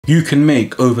You can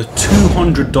make over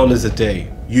 $200 a day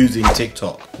using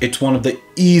TikTok. It's one of the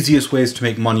easiest ways to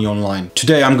make money online.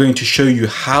 Today I'm going to show you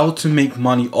how to make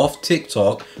money off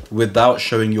TikTok without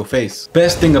showing your face.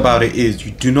 Best thing about it is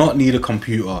you do not need a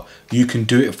computer. You can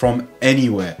do it from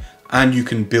anywhere, and you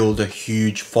can build a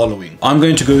huge following. I'm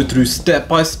going to go through step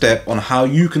by step on how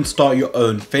you can start your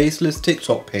own faceless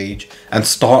TikTok page and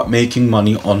start making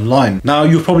money online. Now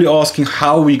you're probably asking,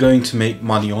 how are we going to make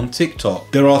money on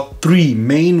TikTok? There are three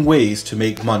main ways to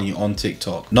make money on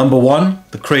TikTok. Number one,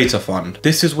 the Creator Fund.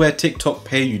 This is where TikTok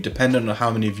pay you depending on how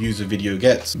many views a video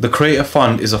gets. The Creator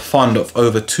Fund is a fund of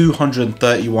over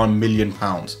 £231 million.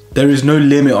 There is no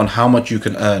limit on how much you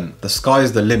can earn. The sky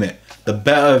is the limit. The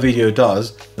better a video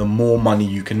does, the more money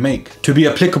you can make. To be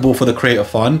applicable for the Creator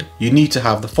Fund, you need to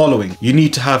have the following. You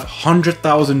need to have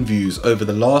 100,000 views over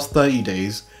the last 30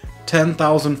 days,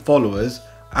 10,000 followers,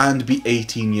 and be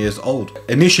 18 years old.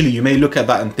 Initially, you may look at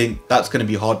that and think that's going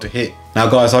to be hard to hit. Now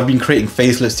guys, I've been creating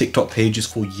faceless TikTok pages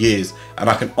for years, and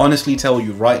I can honestly tell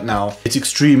you right now, it's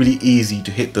extremely easy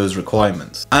to hit those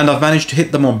requirements. And I've managed to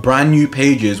hit them on brand new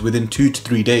pages within 2 to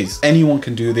 3 days. Anyone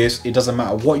can do this. It doesn't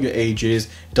matter what your age is.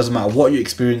 It doesn't matter what your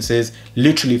experience is.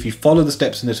 Literally, if you follow the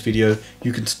steps in this video,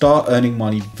 you can start earning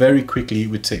money very quickly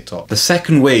with TikTok. The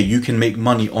second way you can make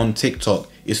money on TikTok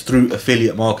is through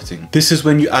affiliate marketing. This is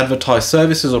when you advertise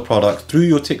services or products through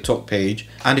your TikTok page,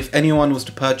 and if anyone was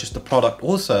to purchase the product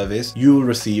or service, you will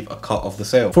receive a cut of the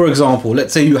sale. For example,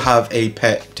 let's say you have a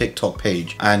pet TikTok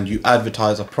page and you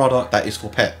advertise a product that is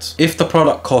for pets. If the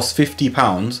product costs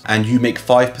 £50 and you make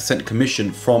 5%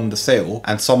 commission from the sale,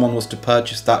 and someone was to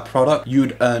purchase that product, you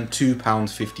would earn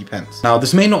 £2.50. Now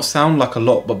this may not sound like a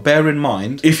lot, but bear in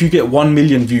mind, if you get 1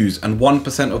 million views and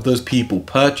 1% of those people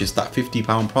purchase that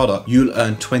 £50 product, you'll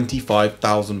earn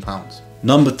 £25,000.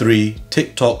 Number 3,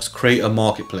 TikTok's Creator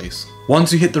Marketplace.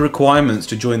 Once you hit the requirements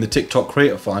to join the TikTok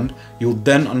Creator Fund, you'll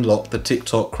then unlock the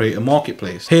TikTok Creator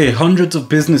Marketplace. Here, hundreds of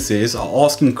businesses are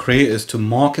asking creators to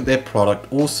market their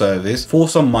product or service for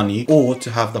some money, or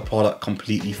to have the product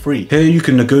completely free. Here you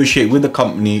can negotiate with the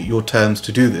company your terms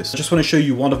to do this. I just want to show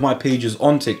you one of my pages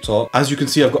on TikTok. As you can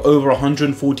see, I've got over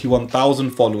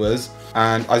 141,000 followers,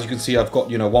 and as you can see, I've got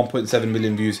 1.7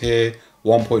 million views here,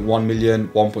 1.1 million,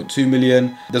 1.2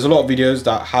 million. There's a lot of videos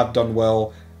that have done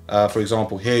well. For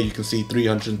example, here you can see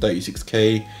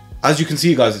 336k. As you can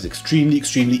see guys, it's extremely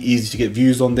easy to get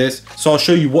views on this. So I'll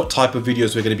show you what type of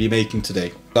videos we're going to be making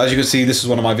today. As you can see, this is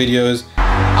one of my videos.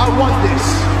 I want this.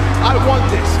 I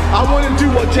want this. I want to do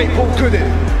what Jake Paul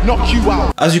couldn't. Knock you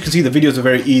out. As you can see, the videos are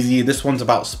very easy. This one's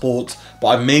about sports, but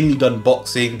I've mainly done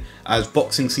boxing, as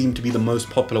boxing seemed to be the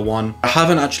most popular one. I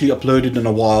haven't actually uploaded in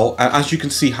a while, and as you can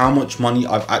see how much money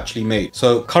I've actually made.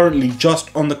 So currently,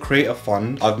 just on the Creator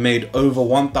Fund, I've made over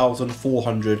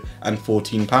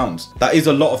 £1,414. That is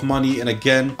a lot of money, and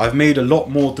again, I've made a lot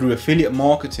more through affiliate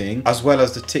marketing as well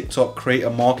as the TikTok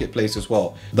Creator Marketplace as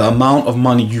well. The amount of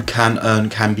money you can earn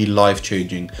can be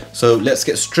life-changing. So let's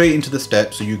get straight into the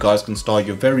steps so you guys can start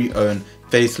your very own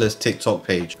faceless TikTok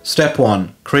page. Step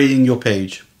 1, creating your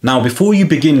page. Now, before you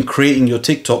begin creating your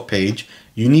TikTok page,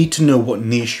 you need to know what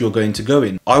niche you're going to go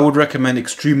in. I would recommend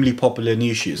extremely popular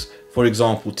niches. For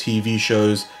example, TV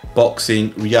shows,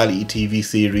 boxing, reality TV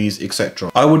series,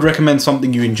 etc. I would recommend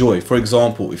something you enjoy. For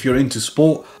example, if you're into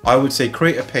sport, I would say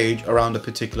create a page around a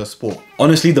particular sport.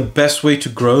 Honestly, the best way to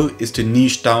grow is to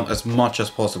niche down as much as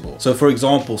possible. So for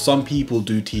example, some people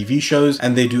do TV shows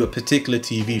and they do a particular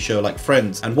TV show like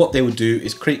Friends. And what they would do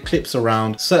is create clips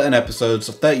around certain episodes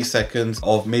of 30 seconds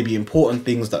of maybe important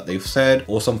things that they've said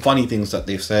or some funny things that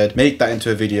they've said, make that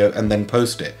into a video and then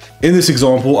post it. In this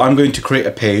example, I'm going to create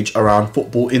a page around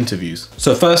football interviews.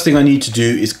 So first thing I need to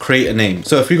do is create a name.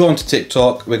 So if we go onto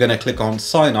TikTok, we're going to click on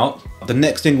sign up. The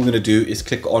next thing we're going to do is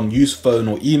click on use phone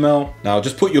or email. Now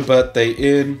just put your birthday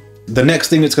in. The next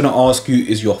thing it's going to ask you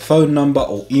is your phone number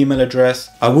or email address.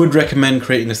 I would recommend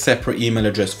creating a separate email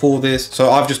address for this.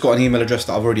 So I've just got an email address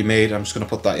that I've already made. I'm just going to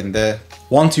put that in there.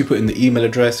 Once you put in the email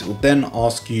address, it will then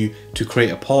ask you to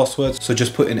create a password. So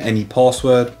just put in any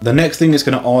password. The next thing it's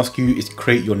going to ask you is to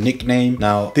create your nickname.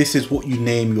 Now, this is what you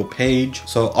name your page.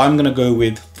 So I'm going to go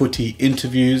with Footy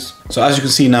Interviews. So as you can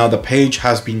see now, the page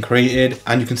has been created,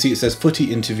 and you can see it says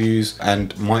Footy Interviews,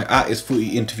 and my @ is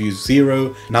Footy Interviews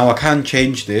 0. Now I can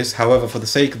change this. However, for the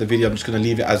sake of the video, I'm just going to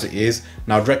leave it as it is.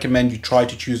 Now I'd recommend you try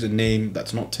to choose a name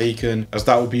that's not taken, as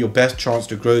that will be your best chance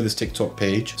to grow this TikTok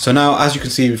page. So now, as you can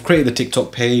see, we've created the TikTok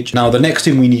page. Now the next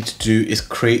thing we need to do is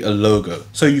create a logo.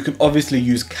 So you can obviously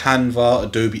use Canva,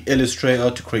 Adobe Illustrator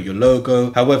to create your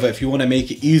logo. However, if you want to make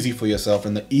it easy for yourself,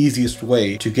 and the easiest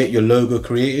way to get your logo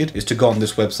created is to go on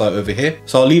this website over here.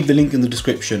 So I'll leave the link in the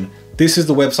description. This is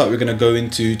the website we're going to go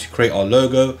into to create our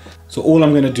logo. So all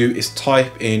I'm going to do is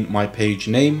type in my page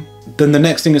name. Then the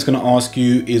next thing it's going to ask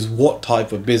you is what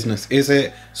type of business is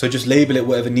it? So just label it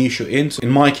whatever niche you're in. So in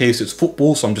my case, it's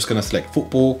football. So I'm just going to select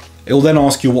football. It will then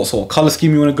ask you what sort of color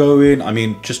scheme you want to go in. I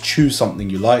mean, just choose something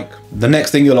you like. The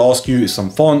next thing it'll ask you is some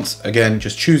fonts. Again,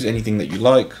 just choose anything that you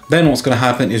like. Then what's going to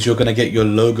happen is you're going to get your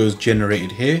logos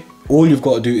generated here. All you've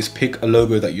got to do is pick a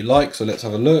logo that you like. So let's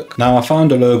have a look. Now I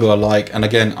found a logo I like. And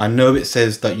again, I know it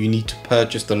says that you need to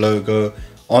purchase the logo.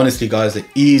 Honestly guys, the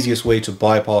easiest way to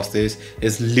bypass this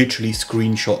is literally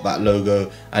screenshot that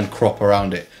logo and crop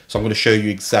around it. So I'm going to show you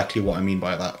exactly what I mean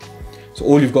by that. So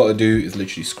all you've got to do is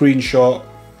literally screenshot,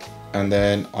 and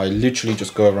then I literally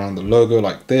just go around the logo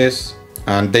like this,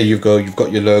 and there you go, you've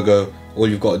got your logo. All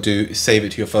you've got to do is save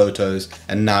it to your photos,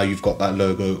 and now you've got that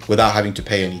logo without having to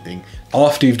pay anything.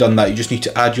 After you've done that, you just need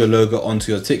to add your logo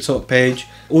onto your TikTok page.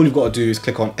 All you've got to do is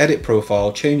click on edit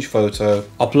profile, change photo,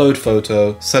 upload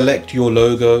photo, select your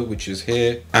logo, which is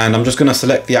here. And I'm just going to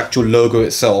select the actual logo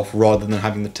itself rather than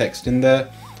having the text in there.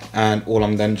 And all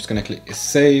I'm then just going to click is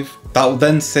save. That will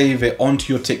then save it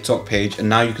onto your TikTok page, and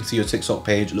now you can see your TikTok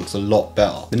page looks a lot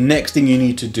better. The next thing you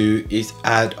need to do is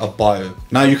add a bio.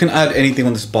 Now you can add anything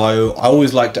on this bio. I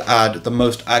always like to add the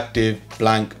most active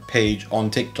blank page on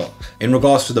TikTok. In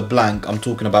regards to the blank, I'm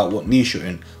talking about what niche you're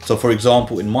in. So for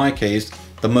example, in my case,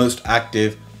 the most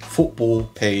active football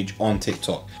page on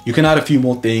TikTok. You can add a few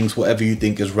more things, whatever you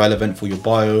think is relevant for your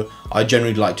bio. I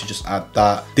generally like to just add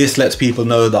that. This lets people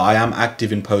know that I am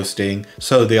active in posting,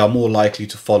 so they are more likely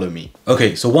to follow me.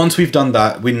 Okay, so once we've done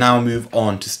that, we now move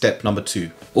on to step number 2.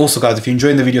 Also guys, if you're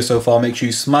enjoying the video so far, make sure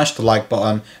you smash the like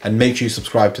button and make sure you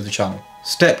subscribe to the channel.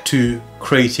 Step 2,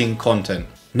 creating content.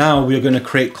 Now we're going to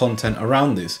create content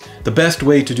around this. The best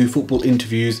way to do football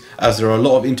interviews, as there are a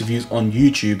lot of interviews on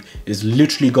YouTube, is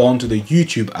literally go onto the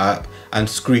YouTube app and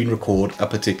screen record a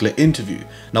particular interview.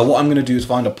 Now what I'm going to do is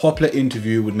find a popular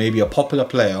interview with maybe a popular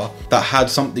player that had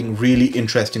something really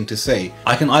interesting to say.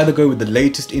 I can either go with the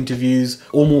latest interviews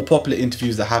or more popular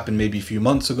interviews that happened maybe a few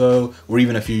months ago or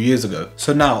even a few years ago.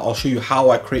 So now I'll show you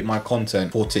how I create my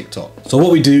content for TikTok. So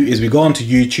what we do is we go onto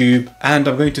YouTube, and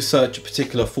I'm going to search a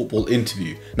particular football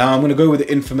interview. Now I'm going to go with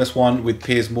the infamous one with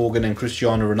Piers Morgan and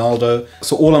Cristiano Ronaldo.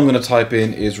 So all I'm going to type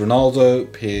in is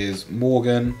Ronaldo, Piers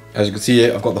Morgan. As you can see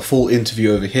here, I've got the full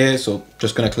interview over here. So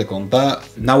just going to click on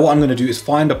that. Now what I'm going to do is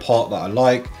find a part that I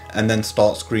like and then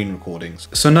start screen recording.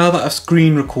 So now that I've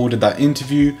screen recorded that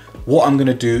interview, what I'm going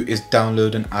to do is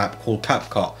download an app called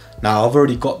CapCut. Now I've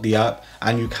already got the app,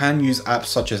 and you can use apps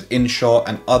such as InShot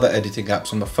and other editing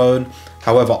apps on the phone.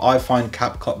 However, I find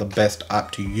CapCut the best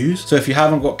app to use. So if you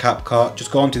haven't got CapCut,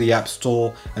 just go onto the App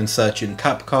Store and search in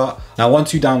CapCut. Now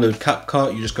once you download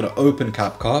CapCut, you're just going to open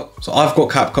CapCut. So I've got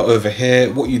CapCut over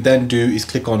here. What you then do is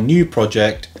click on New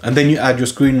Project, and then you add your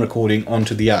screen recording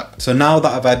onto the app. So now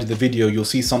that I've added the video, you'll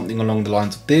see something along the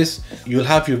lines of this. You'll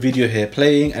have your video here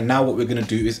playing, and now what we're going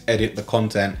to do is edit the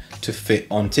content to fit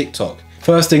on TikTok.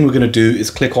 First thing we're going to do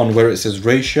is click on where it says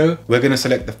ratio. We're going to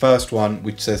select the first one,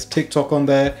 which says TikTok on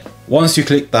there. Once you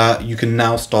click that, you can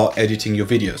now start editing your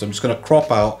video. So I'm just going to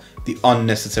crop out the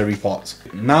unnecessary parts.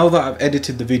 Now that I've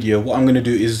edited the video, what I'm going to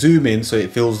do is zoom in so it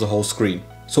fills the whole screen.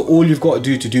 So all you've got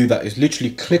to do that is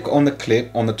literally click on the clip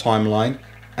on the timeline,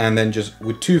 and then just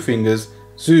with 2 fingers,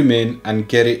 zoom in and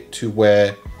get it to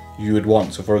where you would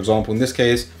want. So for example, in this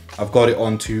case, I've got it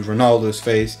onto Ronaldo's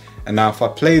face. And now if I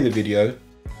play the video,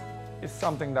 it's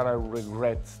something that I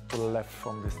regret to left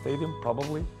from the stadium,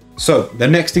 probably. So the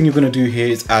next thing you're going to do here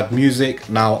is add music.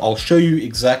 Now I'll show you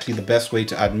exactly the best way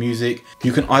to add music.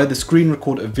 You can either screen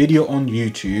record a video on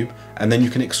YouTube, and then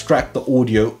you can extract the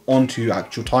audio onto your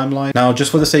actual timeline. Now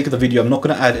just for the sake of the video, I'm not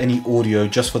going to add any audio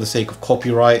just for the sake of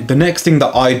copyright. The next thing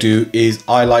that I do is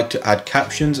I like to add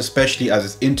captions, especially as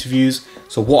it's interviews.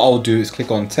 So what I'll do is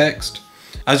click on text.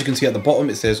 As you can see at the bottom,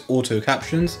 it says auto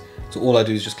captions. So all I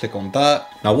do is just click on that.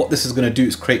 Now what this is going to do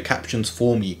is create captions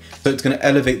for me. So it's going to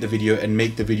elevate the video and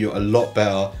make the video a lot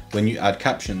better when you add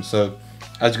captions. So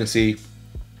as you can see,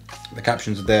 the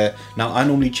captions are there. Now I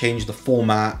normally change the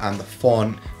format and the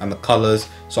font and the colors.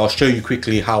 So I'll show you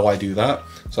quickly how I do that.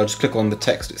 So I just click on the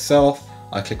text itself.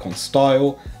 I click on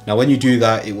style. Now when you do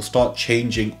that, it will start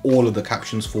changing all of the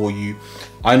captions for you.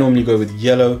 I normally go with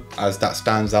yellow as that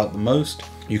stands out the most.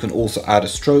 You can also add a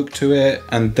stroke to it,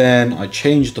 and then I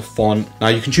change the font. Now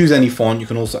you can choose any font. You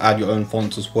can also add your own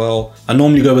fonts as well. I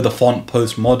normally go with the font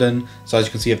postmodern. So as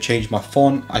you can see, I've changed my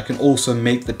font. I can also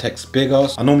make the text bigger.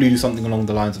 So I normally do something along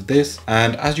the lines of this.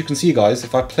 And as you can see guys,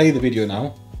 if I play the video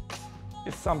now,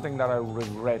 it's something that I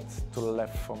regret to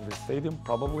left from the stadium,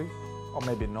 probably, or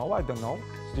maybe no, I don't know.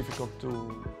 It's difficult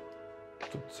to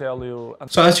to tell you.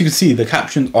 So as you can see, the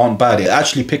captions aren't bad. It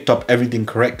actually picked up everything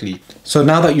correctly. So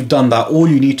now that you've done that, all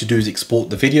you need to do is export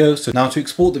the video. So now to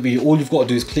export the video, all you've got to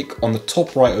do is click on the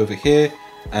top right over here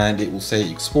and it will say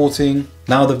exporting.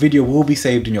 Now the video will be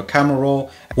saved in your camera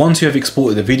roll. Once you have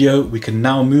exported the video, we can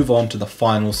now move on to the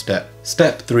final step.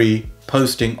 Step 3,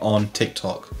 posting on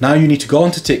TikTok. Now you need to go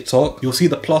onto TikTok. You'll see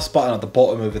the plus button at the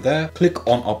bottom over there. Click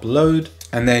on upload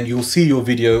and then you'll see your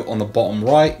video on the bottom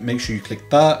right. Make sure you click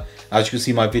that. As you can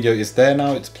see, my video is there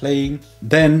now, it's playing.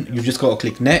 Then you just got to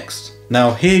click next.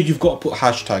 Now here you've got to put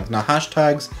hashtags. Now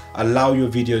hashtags allow your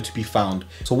video to be found.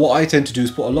 So what I tend to do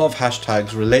is put a lot of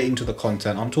hashtags relating to the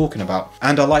content I'm talking about.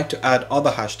 And I like to add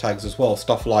other hashtags as well,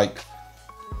 stuff like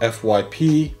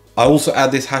FYP. I also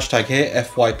add this hashtag here,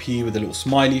 FYP, with a little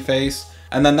smiley face.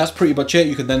 And then that's pretty much it.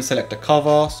 You can then select a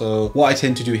cover. So what I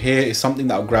tend to do here is something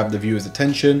that will grab the viewer's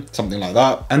attention, something like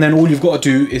that. And then all you've got to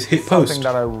do is hit post.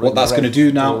 What that's going to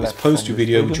do now is post your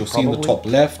video, which you'll see in the top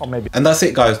left. And that's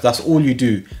it, guys. That's all you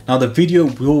do. Now the video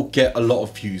will get a lot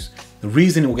of views. The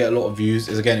reason it will get a lot of views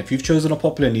is, again, if you've chosen a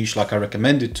popular niche like I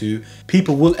recommended to,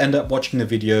 people will end up watching the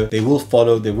video, they will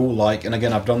follow, they will like. And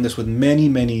again, I've done this with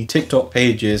many TikTok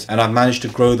pages and I've managed to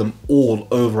grow them all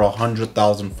over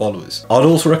 100,000 followers. I'd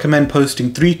also recommend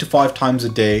posting 3 to 5 times a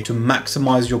day to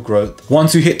maximize your growth.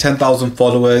 Once you hit 10,000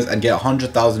 followers and get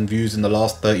 100,000 views in the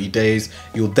last 30 days,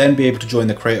 you'll then be able to join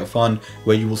the Creator Fund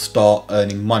where you will start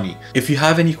earning money. If you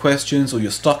have any questions or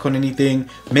you're stuck on anything,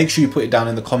 make sure you put it down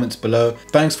in the comments below.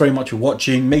 Thanks very much for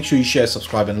watching. Make sure you share,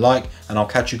 subscribe and like, and I'll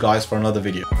catch you guys for another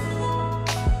video.